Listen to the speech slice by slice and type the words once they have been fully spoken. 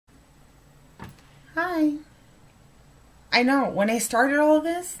Hi. I know, when I started all of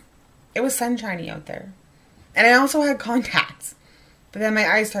this, it was sunshiny out there. And I also had contacts. But then my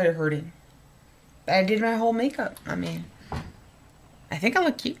eyes started hurting. But I did my whole makeup. I mean, I think I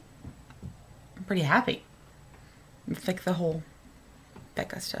look cute. I'm pretty happy. It's like the whole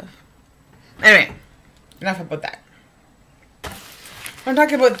Becca stuff. Anyway, enough about that. I'm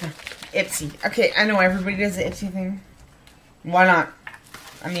talking about the Ipsy. Okay, I know everybody does the Ipsy thing. Why not?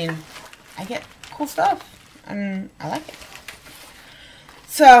 I mean, I get cool stuff. And I like it.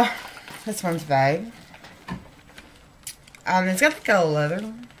 So, this one's bag. It's got like a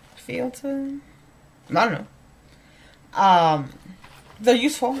leather feel to it. I don't know. They're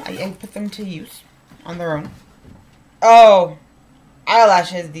useful. I put them to use on their own. Oh,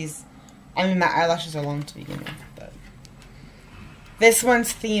 eyelashes. I mean, my eyelashes are long to begin with, but this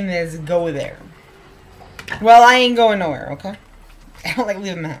one's theme is go there. Well, I ain't going nowhere, okay? I don't like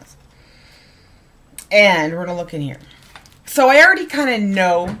leaving the house. And we're gonna look in here. So I already kind of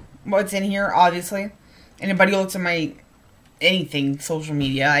know what's in here, obviously. Anybody who looks at my anything social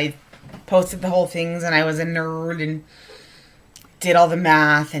media, I posted the whole things, and I was a nerd and did all the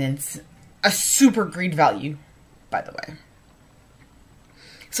math, and it's a super great value, by the way.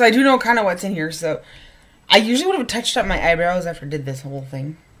 So I do know kind of what's in here. So I usually would have touched up my eyebrows after I did this whole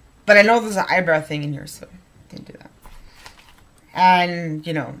thing, but I know there's an eyebrow thing in here, so I didn't do that. And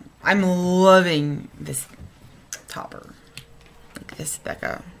you know, I'm loving this topper, like this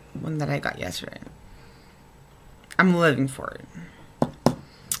Becca one that I got yesterday. I'm living for it.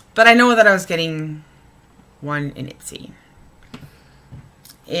 But I know that I was getting one in Ipsy.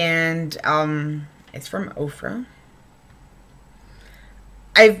 And it's from Ofra.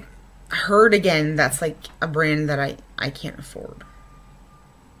 I've heard again that's like a brand that I can't afford.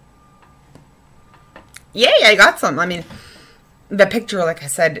 Yay, I got some. I mean, the picture, like I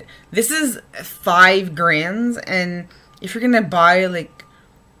said, this is 5 grams, and if you're gonna buy like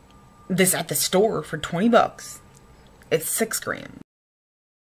this at the store for 20 bucks, it's 6 grams.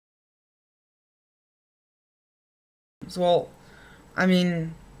 Well, I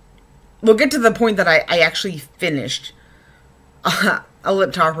mean, we'll get to the point that I actually finished a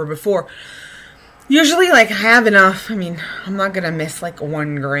lip topper before. Usually, like, I have enough. I mean, I'm not gonna miss like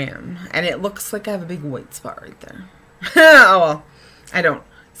 1 gram. And it looks like I have a big white spot right there. Oh well, I don't.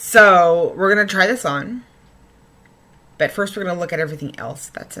 So, we're gonna try this on. But first we're gonna look at everything else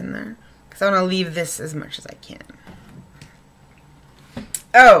that's in there, because I wanna leave this as much as I can.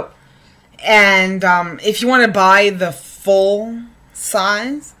 Oh, and if you want to buy the full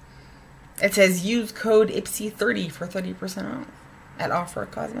size, it says use code Ipsy30 for 30% off at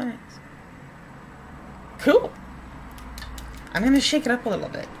Ofra Cosmetics. Cool. I'm going to shake it up a little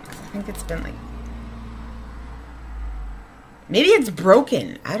bit, because I think it's been like... Maybe it's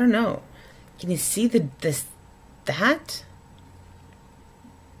broken. I don't know. Can you see that?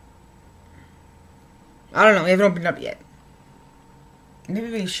 I don't know. We haven't opened it up yet.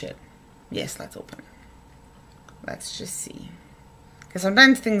 Maybe we should. Yes, let's open it. Let's just see. Because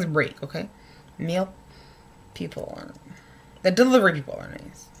sometimes things break, okay? Mail people aren't. The delivery people are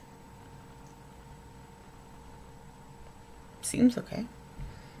nice. Seems okay.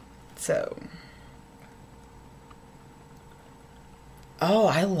 So. Oh,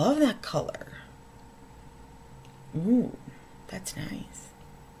 I love that color. Ooh, that's nice.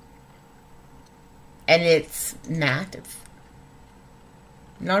 And it's matte. It's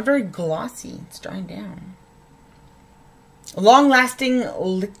not very glossy. It's drying down. Long-lasting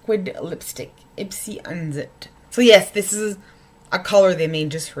liquid lipstick. Ipsy Unzipped. So yes, this is a color they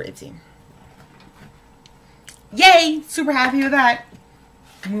made just for Ipsy. Yay! Super happy with that.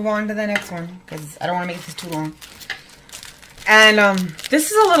 Move on to the next one, because I don't want to make this too long. And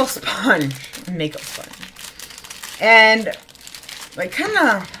this is a little sponge. A makeup sponge. And what kind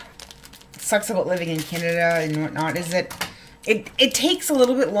of sucks about living in Canada and whatnot is that it takes a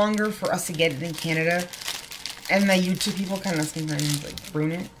little bit longer for us to get it in Canada, and the YouTube people kind of sometimes like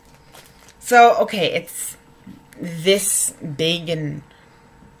ruin it. So okay, it's this big, and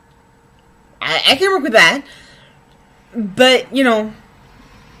I can work with that. But you know,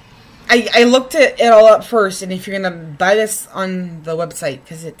 I looked it all up first, and if you're gonna buy this on the website,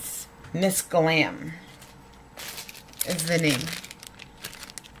 because it's Miss Glam is the name.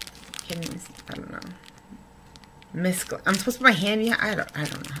 Can you see? I don't know. Miss Glam. I'm supposed to put my hand behind. I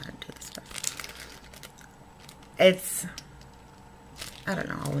don't know how to do this stuff. It's, I don't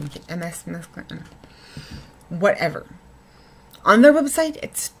know. I'll link it. Miss Glam. Whatever. On their website,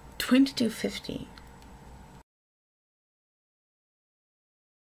 it's $22.50.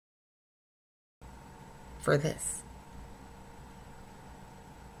 for this.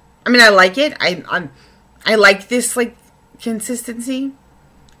 mean, I like it. I like this, like, consistency.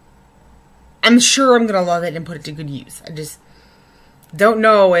 I'm sure I'm gonna love it and put it to good use. I just don't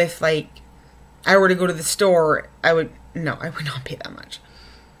know if, like, I were to go to the store, I would not pay that much.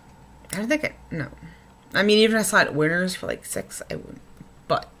 I don't think no. I mean, even if I saw it at Winners for like $6, I wouldn't.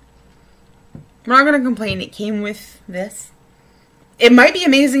 But I'm not gonna complain. It came with this. It might be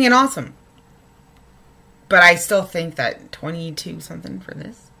amazing and awesome, but I still think that 22 something for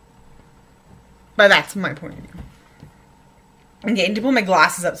this. But that's my point of view. I'm getting to pull my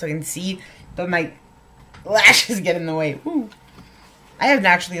glasses up so I can see, but my lashes get in the way. Woo. I have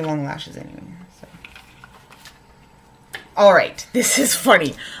naturally long lashes anyway. So. Alright, this is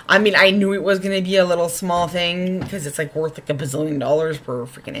funny. I mean, I knew it was going to be a little small thing because it's like worth like $1 bazillion per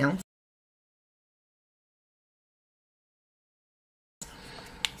freaking ounce.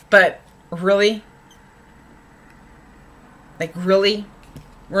 But really? Like, really?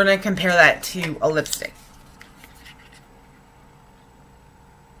 We're going to compare that to a lipstick.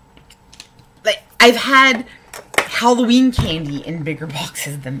 Like, I've had Halloween candy in bigger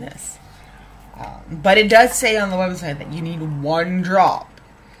boxes than this. But it does say on the website that you need 1 drop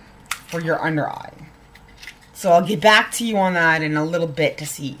for your under eye. So I'll get back to you on that in a little bit to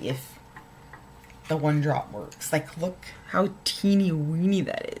see if the 1 drop works. Like, look how teeny weeny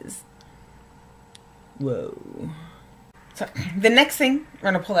that is. Whoa. So, the next thing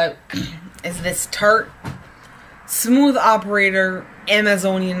we're going to pull out is this Tarte Smooth Operator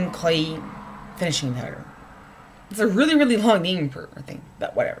Amazonian Clay Finishing Powder. It's a really, really long name for a thing,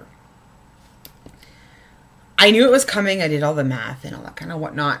 but whatever. I knew it was coming. I did all the math and all that kind of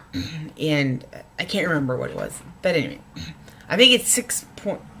whatnot, and I can't remember what it was. But anyway, I think it's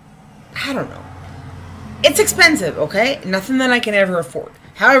I don't know. It's expensive, okay? Nothing that I can ever afford.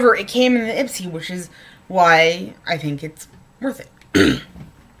 However, it came in the Ipsy, which is why I think it's worth it.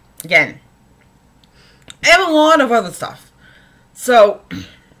 Again, I have a lot of other stuff. So,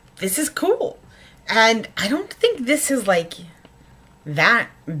 this is cool. And I don't think this is, like, that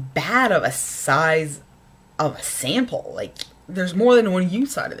bad of a size of a sample. Like, there's more than one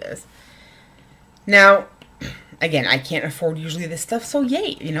use out of this. Now, again, I can't afford usually this stuff, so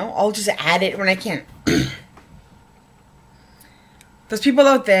yay, you know? I'll just add it when I can. There's people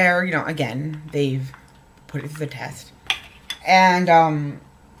out there, you know, again, they've put it through the test. And,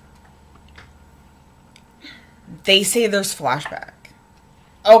 they say there's flashback.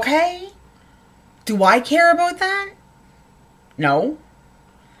 Okay? Do I care about that? No.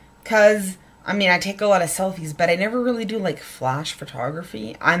 Because, I mean, I take a lot of selfies, but I never really do, like, flash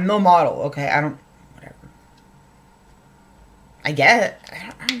photography. I'm no model, okay? Whatever. I get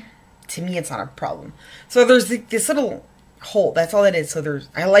it. To me, it's not a problem. So there's this little hole. That's all it is. So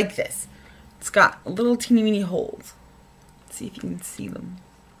I like this. It's got little teeny weeny holes. Let's see if you can see them.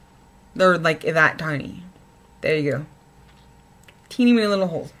 They're, like, that tiny. There you go. Teeny weeny little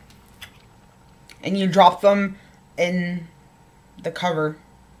holes. And you drop them in the cover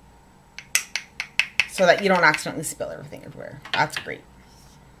so that you don't accidentally spill everything everywhere. That's great.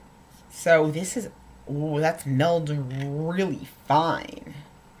 So this is, ooh, that's melded really fine.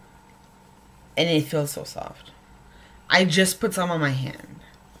 And it feels so soft. I just put some on my hand.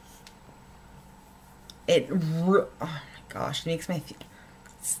 Oh my gosh, it makes it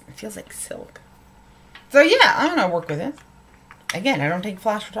feels like silk. So yeah, I'm gonna work with it. Again, I don't take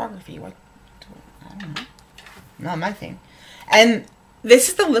flash photography. I don't know. Not my thing. And this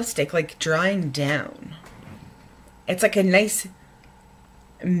is the lipstick, like, drying down. It's like a nice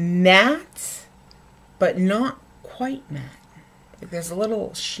matte, but not quite matte. Like, there's a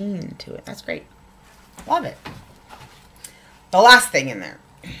little sheen to it. That's great. Love it. The last thing in there,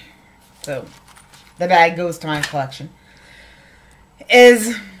 so the bag goes to my collection,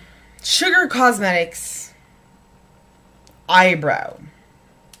 is Sugar Cosmetics eyebrow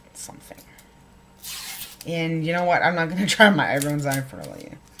something. And you know what? I'm not going to try my eyebrows on in front of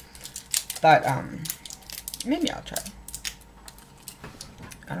you. But, maybe I'll try.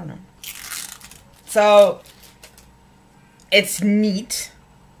 I don't know. So, it's neat.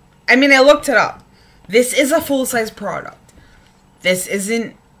 I mean, I looked it up. This is a full-size product. This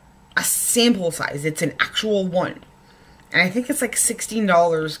isn't a sample size. It's an actual one. And I think it's like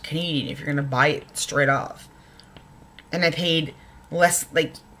 $16 Canadian if you're going to buy it straight off. And I paid less,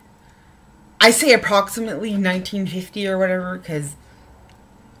 like, I say approximately $19.50 or whatever, because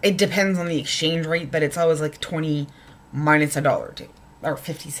it depends on the exchange rate, but it's always like 20 minus $1 or $2, or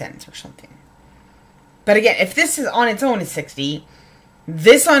 50 cents or something. But again, if this is on its own is 60,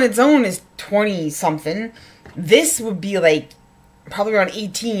 this on its own is 20 something, this would be like probably around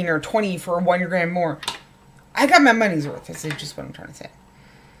 18 or 20 for $1 gram more. I got my money's worth. This is just what I'm trying to say.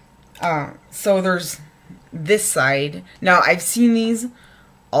 So there's this side. Now, I've seen these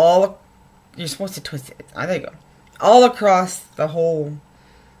all... You're supposed to twist it. There you go. All across the whole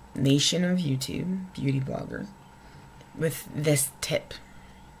nation of YouTube, beauty bloggers, with this tip.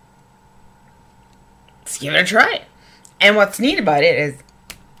 Let's give it a try. And what's neat about it is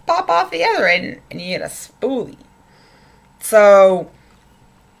pop off the other end and you get a spoolie. So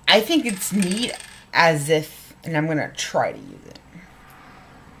I think it's neat as if, and I'm going to try to use it.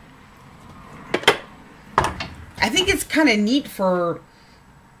 I think it's kind of neat for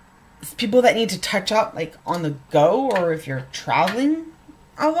people that need to touch up like on the go, or if you're traveling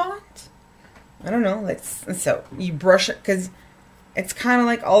a lot. I don't know. So you brush it because it's kind of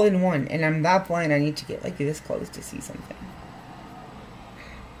like all in one, and I'm that blind I need to get like this close to see something.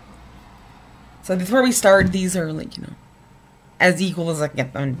 So before we start, these are like, you know, as equal as I can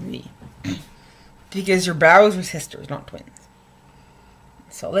get them to be. Because your brows are sisters, not twins.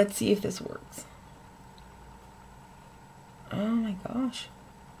 So let's see if this works. Oh my gosh.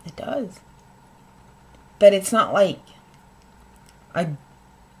 It does. But it's not like a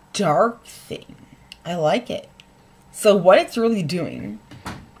dark thing. I like it. So what it's really doing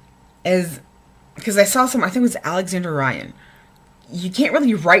is, because I saw some, I think it was Alexandria Ryan. You can't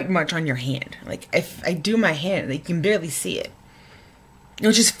really write much on your hand. Like, if I do my hand, you can barely see it.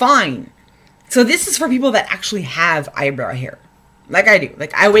 Which is fine. So this is for people that actually have eyebrow hair. Like I do.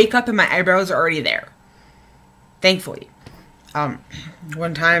 Like, I wake up and my eyebrows are already there. Thankfully.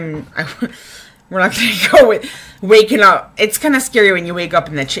 One time, we're not going to go with waking up. It's kind of scary when you wake up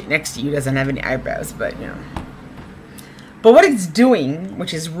and the chick next to you doesn't have any eyebrows, but, you know. But what it's doing,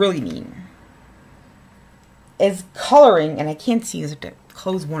 which is really neat, is coloring, and I can't see, I have to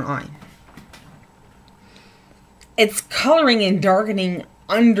close one eye. It's coloring and darkening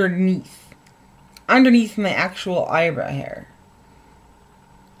underneath my actual eyebrow hair.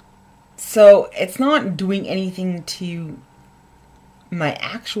 So it's not doing anything to my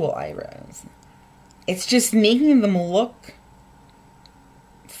actual eyebrows. It's just making them look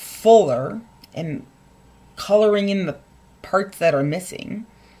fuller and coloring in the parts that are missing,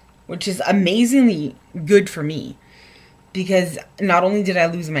 which is amazingly good for me, because not only did I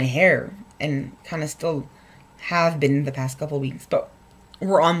lose my hair and kind of still have been the past couple weeks, but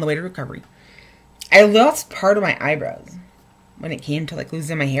we're on the way to recovery. I lost part of my eyebrows when it came to like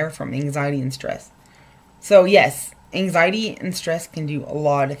losing my hair from anxiety and stress. So yes, anxiety and stress can do a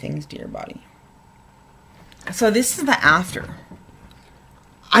lot of things to your body. So this is the after.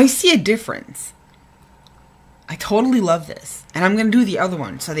 I see a difference. I totally love this. And I'm going to do the other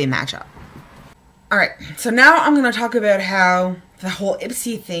one so they match up. Alright, so now I'm going to talk about how the whole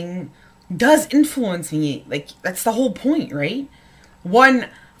Ipsy thing does influence me. Like, that's the whole point, right? One,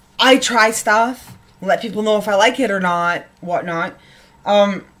 I try stuff, let people know if I like it or not, whatnot.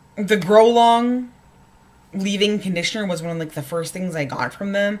 The Grow Long leave-in conditioner was one of like the first things I got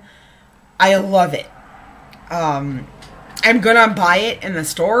from them. I love it. I'm gonna buy it in the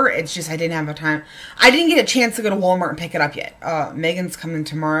store. It's just I didn't have a time. I didn't get a chance to go to Walmart and pick it up yet. Megan's coming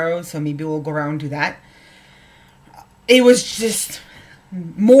tomorrow, so maybe we'll go around and do that. It was just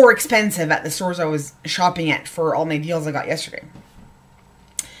more expensive at the stores I was shopping at for all my deals I got yesterday.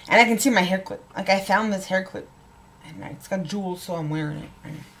 And I can see my hair clip. Like, I found this hair clip, and it's got jewels, so I'm wearing it.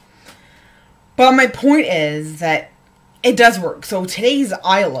 But my point is that it does work. So today's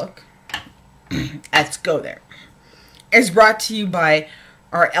eye look, let's go there, is brought to you by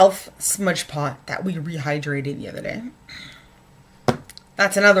our e.l.f. smudge pot that we rehydrated the other day.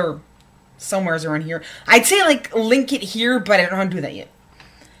 That's another somewheres around here. I'd say like link it here, but I don't know how to do that yet.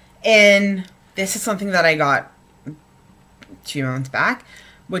 And this is something that I got 2 months back,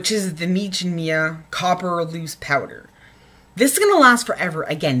 which is the Meech and Mia Copper Loose Powder. This is going to last forever.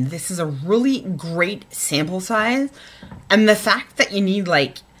 Again, this is a really great sample size. And the fact that you need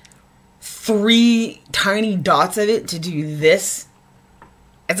like 3 tiny dots of it to do this,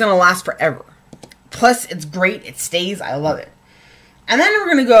 it's going to last forever. Plus, it's great. It stays. I love it. And then we're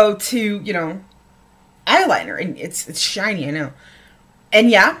going to go to, you know, eyeliner. And it's shiny, I know. And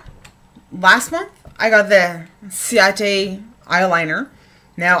yeah, last month, I got the CBSA eyeliner.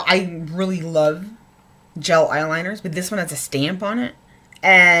 Now, I really love gel eyeliners, but this one has a stamp on it.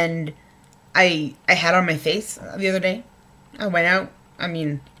 And I had it on my face the other day. I went out. I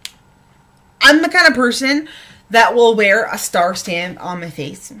mean, I'm the kind of person that will wear a star stamp on my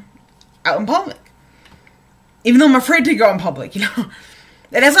face out in public. Even though I'm afraid to go in public, you know.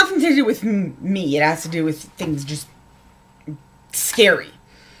 It has nothing to do with me. It has to do with things just scary.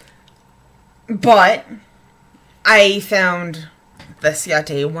 But I found the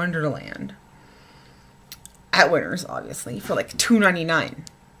CBSA Wonderland at Winners, obviously, for like $2.99.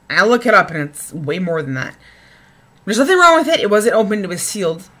 I look it up and it's way more than that. There's nothing wrong with it. It wasn't opened, it was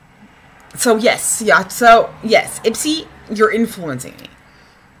sealed. So yes, Ipsy, you're influencing me.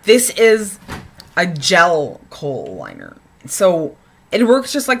 This is a gel kohl liner. So it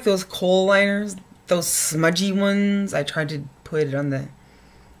works just like those kohl liners, those smudgy ones. I tried to put it on the,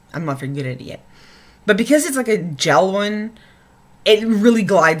 I'm not very good at it yet. But because it's like a gel one, it really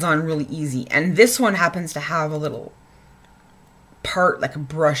glides on really easy. And this one happens to have a little part, like a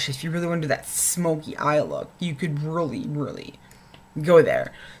brush. If you really want to do that smoky eye look, you could really, really go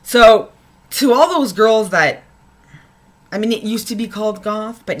there. So to all those girls that, I mean, it used to be called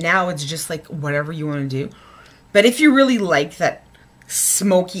goth, but now it's just like whatever you want to do. But if you really like that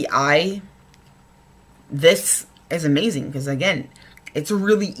smoky eye, this is amazing. Because again, it's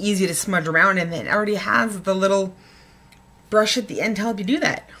really easy to smudge around, and it already has the little brush at the end to help you do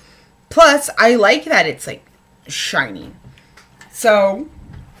that. Plus, I like that it's like shiny. So,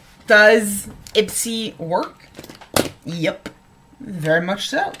 does Ipsy work? Yep, very much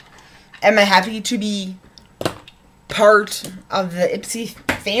so. Am I happy to be part of the Ipsy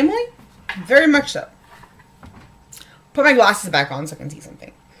family? Very much so. Put my glasses back on so I can see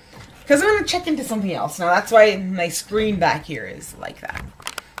something. Because I'm going to check into something else. Now, that's why my screen back here is like that.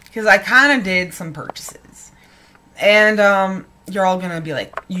 Because I kind of did some purchases. And you're all going to be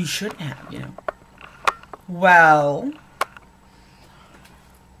like, you shouldn't have, you know. Well,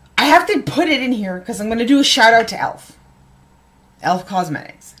 I have to put it in here because I'm going to do a shout out to e.l.f. e.l.f.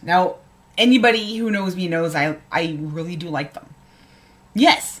 Cosmetics. Now, anybody who knows me knows I really do like them.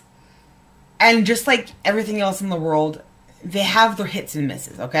 Yes. And just like everything else in the world, they have their hits and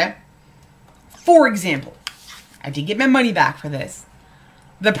misses, okay? For example, I did get my money back for this.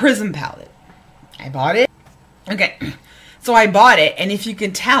 The Prism palette. I bought it. Okay. So I bought it, and if you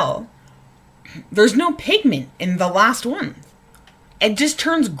can tell, there's no pigment in the last one. It just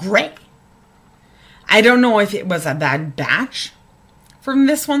turns gray. I don't know if it was a bad batch from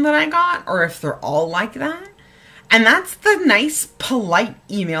this one that I got, or if they're all like that. And that's the nice, polite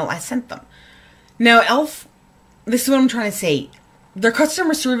email I sent them. Now, e.l.f., this is what I'm trying to say. Their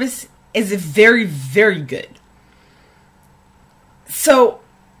customer service is very, very good. So,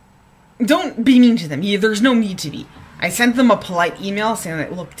 don't be mean to them. There's no need to be. I sent them a polite email saying,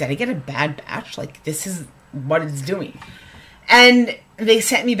 like, look, did I get a bad batch? Like, this is what it's doing. And they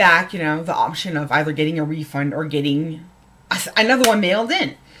sent me back, you know, the option of either getting a refund or getting another one mailed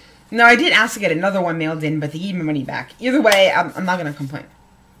in. Now, I did ask to get another one mailed in, but they gave me money back. Either way, I'm not going to complain.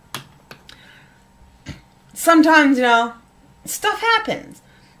 Sometimes, you know, stuff happens.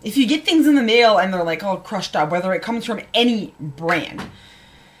 If you get things in the mail and they're like all crushed up, whether it comes from any brand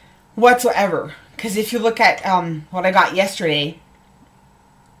whatsoever. Because if you look at what I got yesterday,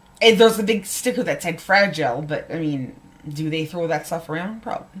 there's a big sticker that said fragile, but I mean, do they throw that stuff around?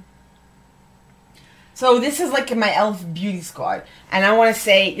 Probably. So this is like my e.l.f. beauty squad. And I want to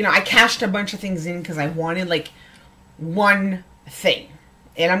say, you know, I cashed a bunch of things in because I wanted like one thing.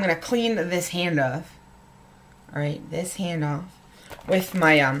 And I'm going to clean this hand off. Alright, this hand off with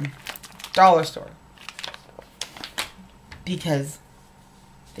my dollar store. Because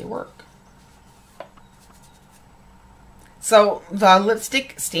they work. So the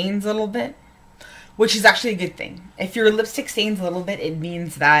lipstick stains a little bit, which is actually a good thing. If your lipstick stains a little bit, it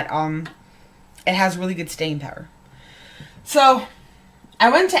means that it has really good stain power. So I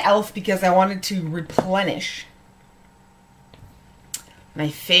went to e.l.f. because I wanted to replenish my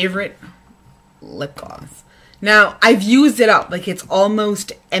favorite lip gloss. Now, I've used it up. Like, it's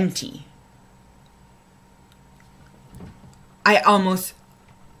almost empty. I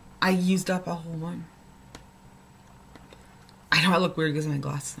used up a whole one. I know I look weird because of my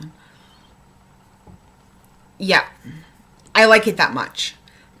glasses on. Yeah. I like it that much.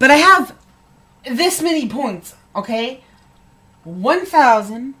 But I have this many points, okay?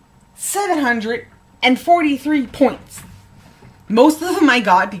 1,743 points. Most of them I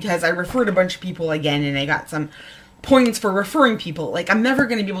got because I referred a bunch of people again, and I got some points for referring people. Like, I'm never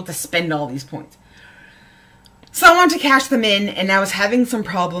going to be able to spend all these points. So I wanted to cash them in, and I was having some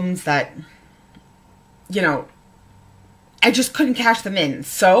problems that, you know, I just couldn't cash them in.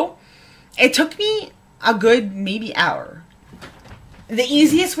 So it took me a good maybe hour. The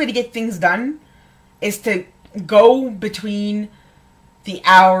easiest way to get things done is to go between the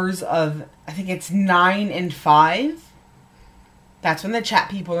hours of, I think it's 9 and 5. That's when the chat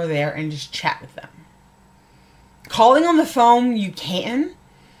people are there, and just chat with them. Calling on the phone, you can,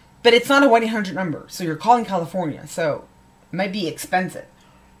 but it's not a 1-800 number. So you're calling California, so it might be expensive.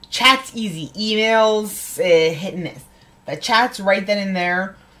 Chat's easy. Emails, hit and miss. But chat's right then and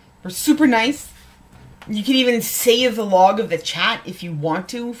there. They're super nice. You can even save the log of the chat if you want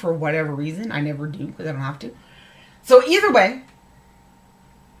to, for whatever reason. I never do, because I don't have to. So either way,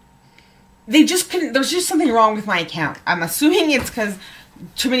 they just couldn't, there's just something wrong with my account. I'm assuming it's because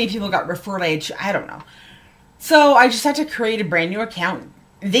too many people got referred. I don't know. So I just had to create a brand new account.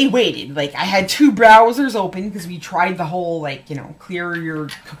 They waited. Like, I had 2 browsers open because we tried the whole, like, you know, clear your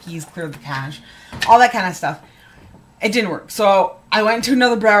cookies, clear the cache, all that kind of stuff. It didn't work. So I went to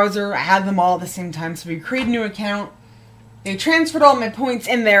another browser. I had them all at the same time. So we created a new account. They transferred all my points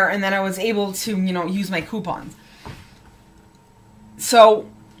in there, and then I was able to, you know, use my coupons. So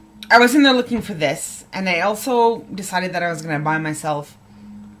I was in there looking for this, and I also decided that I was going to buy myself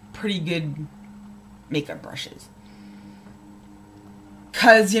pretty good makeup brushes.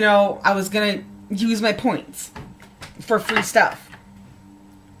 Because, you know, I was going to use my points for free stuff.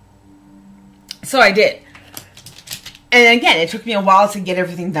 So I did. And again, it took me a while to get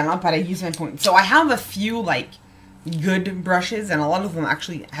everything done up, but I used my points. So I have a few, like, good brushes, and a lot of them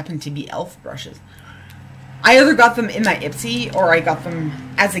actually happen to be e.l.f. brushes. I either got them in my Ipsy, or I got them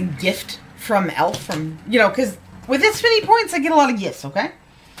as a gift from e.l.f. From, you know, because with this many points, I get a lot of gifts, okay?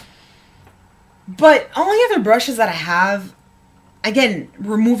 But all the other brushes that I have, again,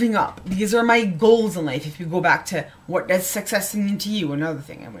 we're moving up. These are my goals in life. If you go back to what does success mean to you, another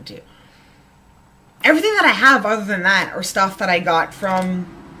thing I went to. Everything that I have other than that are stuff that I got from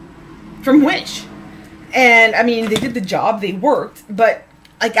Wish. And, I mean, they did the job. They worked. But,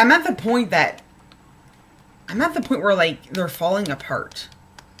 like, I'm at the point where, like, they're falling apart.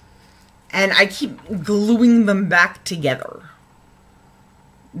 And I keep gluing them back together.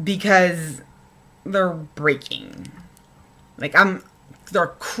 Because they're breaking. Like, they're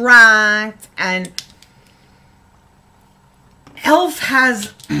cracked, and e.l.f.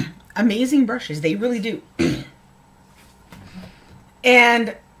 has amazing brushes. They really do.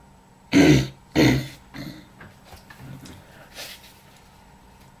 And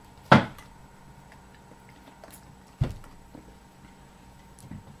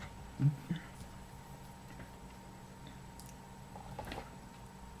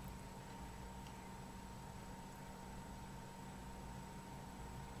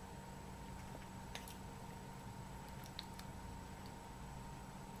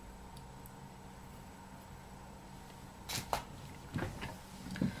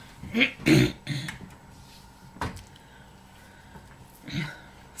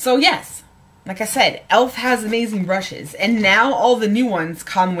so yes, like I said, e.l.f. has amazing brushes, and now all the new ones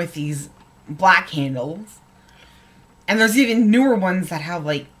come with these black handles, and there's even newer ones that have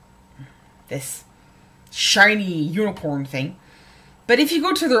like this shiny unicorn thing. But if you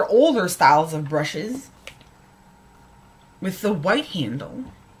go to their older styles of brushes with the white handle,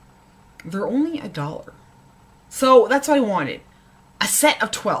 they're only $1. So that's what I wanted. A set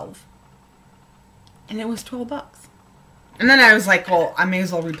of 12. And it was 12 bucks. And then I was like, well, I may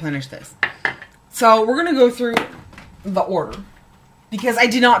as well replenish this. So we're going to go through the order. Because I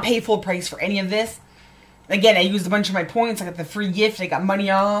did not pay full price for any of this. Again, I used a bunch of my points. I got the free gift. I got money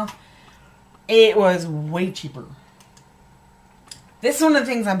off. It was way cheaper. This is one of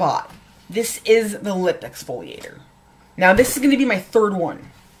the things I bought. This is the lip exfoliator. Now, this is going to be my 3rd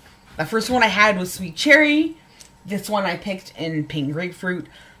one. The first one I had was sweet cherry. This one I picked in pink grapefruit.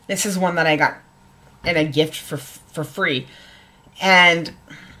 This is one that I got in a gift for free. And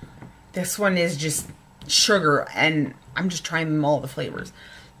this one is just sugar, and I'm just trying them all the flavors.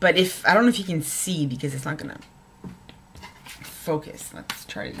 But I don't know if you can see because it's not going to focus. Let's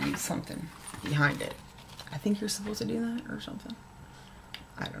try to use something behind it. I think you're supposed to do that or something.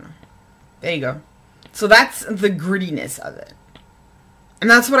 I don't know. There you go. So that's the grittiness of it. And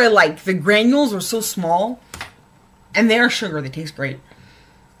that's what I like. The granules are so small. And they are sugar. They taste great.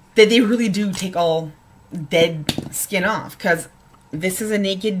 That they really do take all dead skin off. Because this is a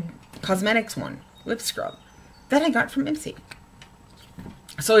Naked Cosmetics one. Lip scrub. That I got from Ipsy.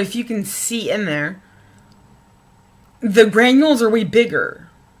 So if you can see in there, the granules are way bigger.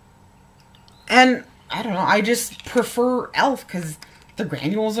 And I don't know. I just prefer e.l.f. because the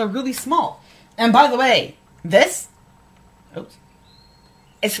granules are really small. And by the way, this, oops,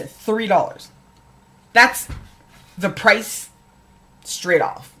 it's $3. That's the price straight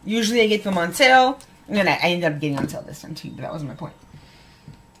off. Usually I get them on sale, and then I ended up getting on sale this time too, but that wasn't my point.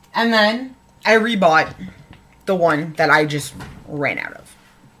 And then I rebought the one that I just ran out of.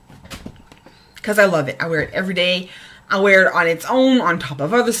 Because I love it. I wear it every day. I wear it on its own, on top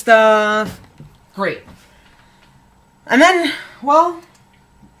of other stuff. Great. And then, well,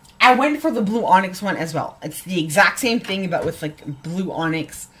 I went for the blue onyx one as well. It's the exact same thing, but with like blue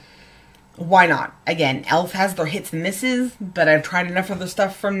onyx. Why not? Again, e.l.f. has their hits and misses, but I've tried enough other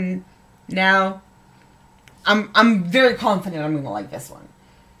stuff from now I'm very confident I'm going to like this one.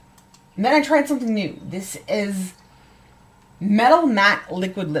 And then I tried something new. This is Metal Matte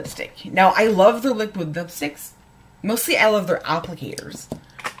Liquid Lipstick. Now, I love their liquid lipsticks. Mostly, I love their applicators.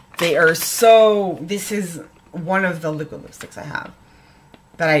 They are so... This is one of the liquid lipsticks I have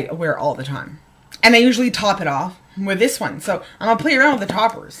that I wear all the time. And I usually top it off with this one. So, I'm going to play around with the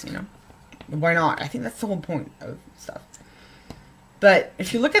toppers, you know. Why not? I think that's the whole point of stuff. But,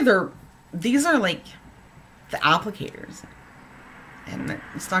 if you look at their... These are, like, the applicators. And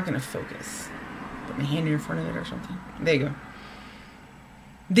it's not going to focus. Put my hand in front of it or something. There you go.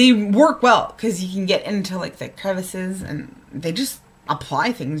 They work well because you can get into like the crevices and they just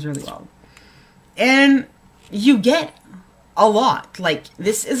apply things really well. And you get a lot. Like,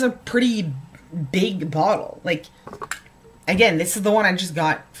 this is a pretty big bottle. Like, again, this is the one I just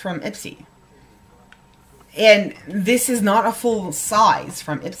got from Ipsy. And this is not a full size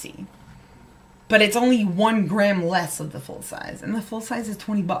from Ipsy. But it's only 1 gram less of the full size. And the full size is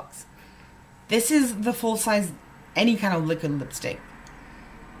 20 bucks. This is the full size, any kind of liquid lipstick.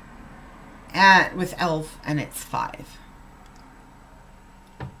 With e.l.f. and it's $5.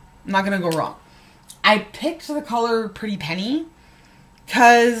 I'm not going to go wrong. I picked the color Pretty Penny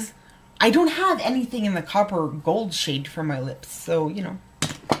because I don't have anything in the copper gold shade for my lips. So, you know,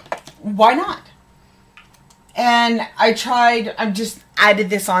 why not? And I just added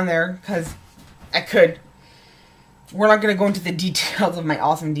this on there because I could. We're not going to go into the details of my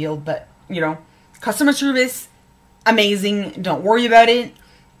awesome deal, but, you know, customer service, amazing. Don't worry about it.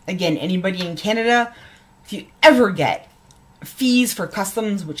 Again, anybody in Canada, if you ever get fees for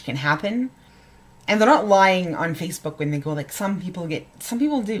customs, which can happen, and they're not lying on Facebook when they go like some people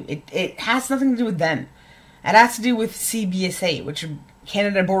do. It has nothing to do with them. It has to do with CBSA, which is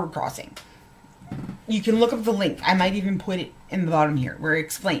Canada Border Crossing. You can look up the link. I might even put it in the bottom here where it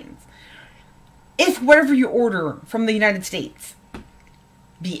explains. If whatever you order from the United States,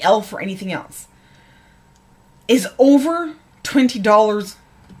 be e.l.f. or anything else, is over $20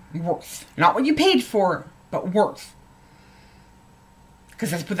 worth. Not what you paid for, but worth.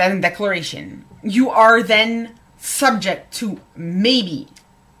 Because let's put that in declaration. You are then subject to maybe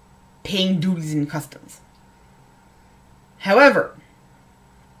paying duties and customs. However,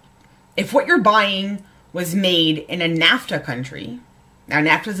 if what you're buying was made in a NAFTA country, now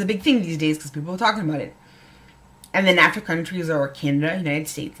NAFTA is a big thing these days because people are talking about it, and the NAFTA countries are Canada, United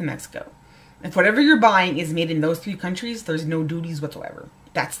States, and Mexico. If whatever you're buying is made in those 3 countries, there's no duties whatsoever.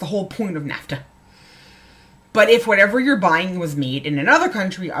 That's the whole point of NAFTA. But if whatever you're buying was made in another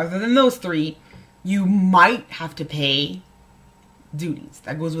country other than those 3, you might have to pay duties.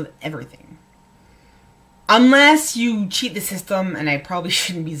 That goes with everything. Unless you cheat the system, and I probably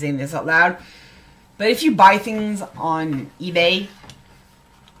shouldn't be saying this out loud, but if you buy things on eBay,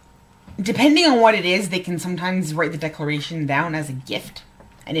 depending on what it is, they can sometimes write the declaration down as a gift.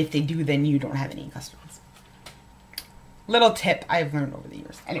 And if they do, then you don't have any customs. Little tip I've learned over the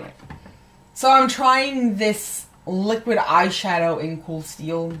years. Anyway. So I'm trying this liquid eyeshadow in Cool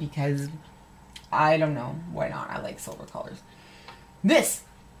Steel because I don't know. Why not? I like silver colors. This.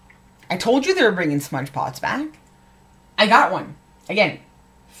 I told you they were bringing smudge pots back. I got one. Again,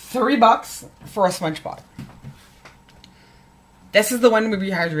 $3 for a smudge pot. This is the one we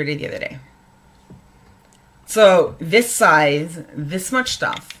rehydrated the other day. So, this size, this much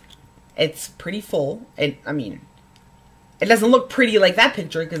stuff, it's pretty full. It doesn't look pretty like that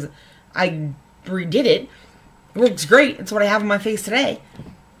picture because I redid it. It looks great. It's what I have on my face today.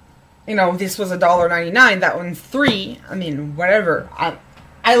 You know, this was $1.99. That one's $3. I mean, whatever.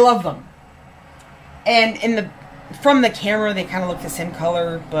 I love them. And from the camera, they kind of look the same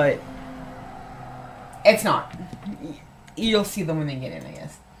color, but it's not. You'll see them when they get in, I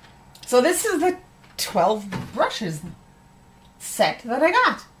guess. So this is the 12 brushes set that I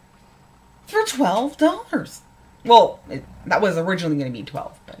got for $12. Well, that was originally going to be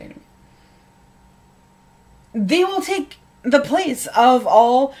 12, but anyway. They will take the place of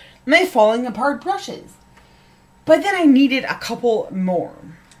all my falling apart brushes. But then I needed a couple more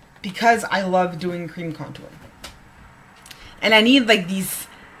because I love doing cream contour. And I need like these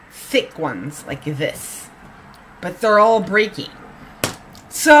thick ones like this. But they're all breaking.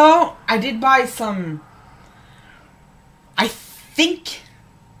 So, I did buy some, I think,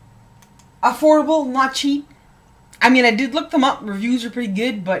 affordable, not cheap. I mean, I did look them up. Reviews are pretty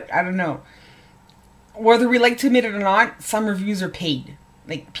good, but I don't know. Whether we like to admit it or not, some reviews are paid.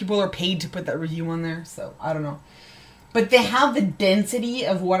 Like, people are paid to put that review on there, so I don't know. But they have the density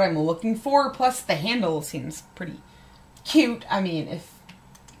of what I'm looking for, plus the handle seems pretty cute. I mean, if,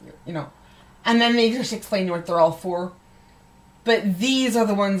 you know. And then they just explain what they're all for. But these are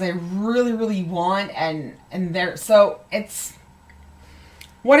the ones I really, really want, and they're, so it's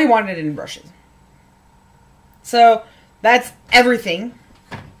what I wanted in brushes. So that's everything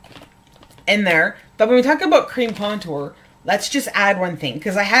in there. But when we talk about cream contour, let's just add one thing,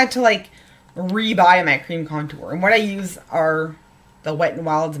 because I had to like rebuy my cream contour, and what I use are the Wet n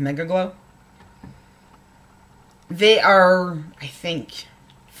Wild's Mega Glow. They are, I think,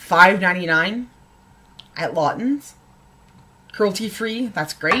 $5.99 at Lawton's. Cruelty free,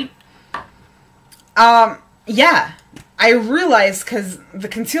 that's great. Yeah, I realized, because the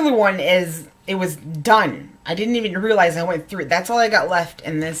concealer one it was done. I didn't even realize I went through it. That's all I got left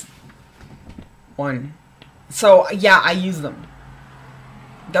in this one. So, yeah, I use them.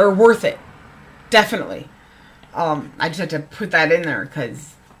 They're worth it. Definitely. I just had to put that in there,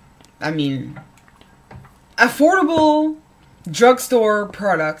 because, I mean, affordable drugstore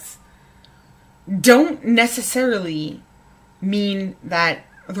products don't necessarily mean that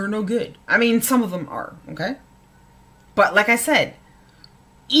they're no good. I mean, some of them are, okay? But like I said,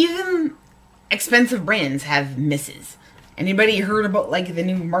 even expensive brands have misses. Anybody heard about like the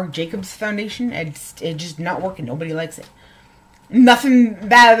new Marc Jacobs foundation? It's just not working. Nobody likes it. Nothing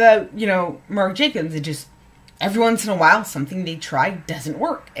bad about, you know, Marc Jacobs. It just, every once in a while, something they try doesn't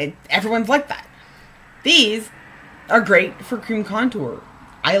work. Everyone's like that. These are great for cream contour.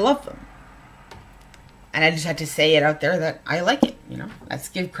 I love them. And I just had to say it out there that I like it, you know. Let's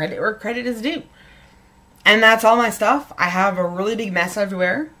give credit where credit is due. And that's all my stuff. I have a really big mess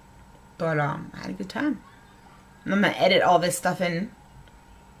everywhere. But I had a good time. And I'm going to edit all this stuff in.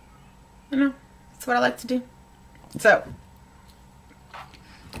 You know, that's what I like to do. So,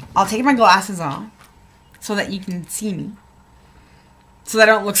 I'll take my glasses off so that you can see me. So that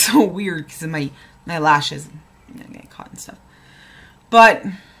I don't look so weird because of my lashes. I'm going to get caught and stuff. But,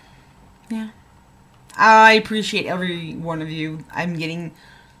 yeah. I appreciate every one of you. I'm getting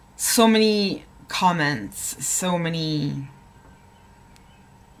so many comments, so many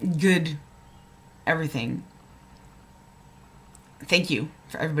good everything. Thank you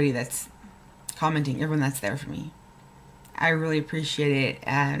for everybody that's commenting, everyone that's there for me. I really appreciate it,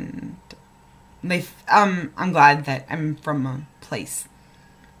 and I'm glad that I'm from a place,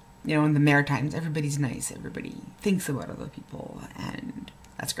 you know, in the Maritimes. Everybody's nice, everybody thinks about other people, and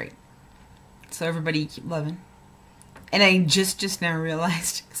that's great. So everybody keep loving. And I just now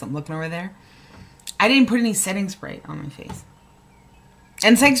realized, because I'm looking over there, I didn't put any setting spray on my face.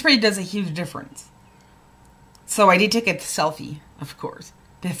 And setting spray does a huge difference. So I did take a selfie, of course,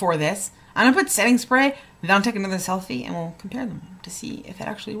 before this. I'm going to put setting spray, then I'll take another selfie, and we'll compare them to see if it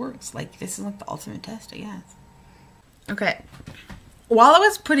actually works. Like, this is like the ultimate test, I guess. Okay. While I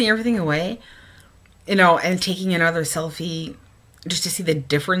was putting everything away, you know, and taking another selfie just to see the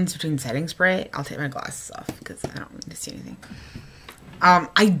difference between setting spray, I'll take my glasses off because I don't need to see anything.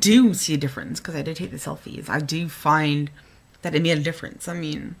 I do see a difference because I did take the selfies. I do find that it made a difference. I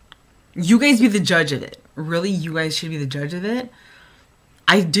mean, you guys be the judge of it. Really, you guys should be the judge of it.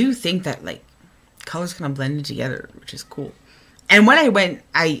 I do think that, like, colors kind of blended together, which is cool. And when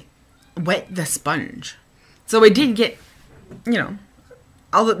I wet the sponge. So I did get, you know,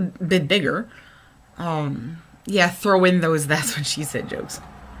 a little bit bigger. Yeah, throw in those "that's what she said" jokes.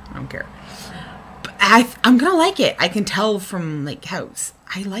 I don't care. But I'm gonna like it. I can tell from, like, house.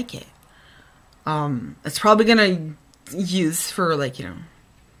 I like it. It's probably gonna use for, like, you know,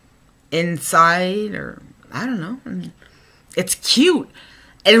 inside, or I don't know. I mean, it's cute.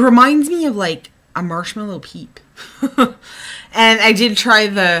 It reminds me of, like, a marshmallow peep. And I did try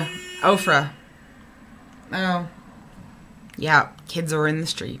the Ofra. Oh. Yeah, kids are in the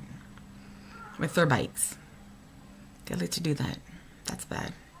street with their bikes. They like to do that. That's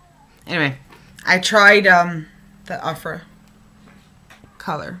bad. Anyway, I tried the Ofra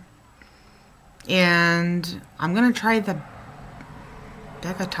color. And I'm going to try the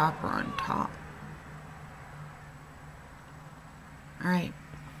Becca Topper on top. Alright.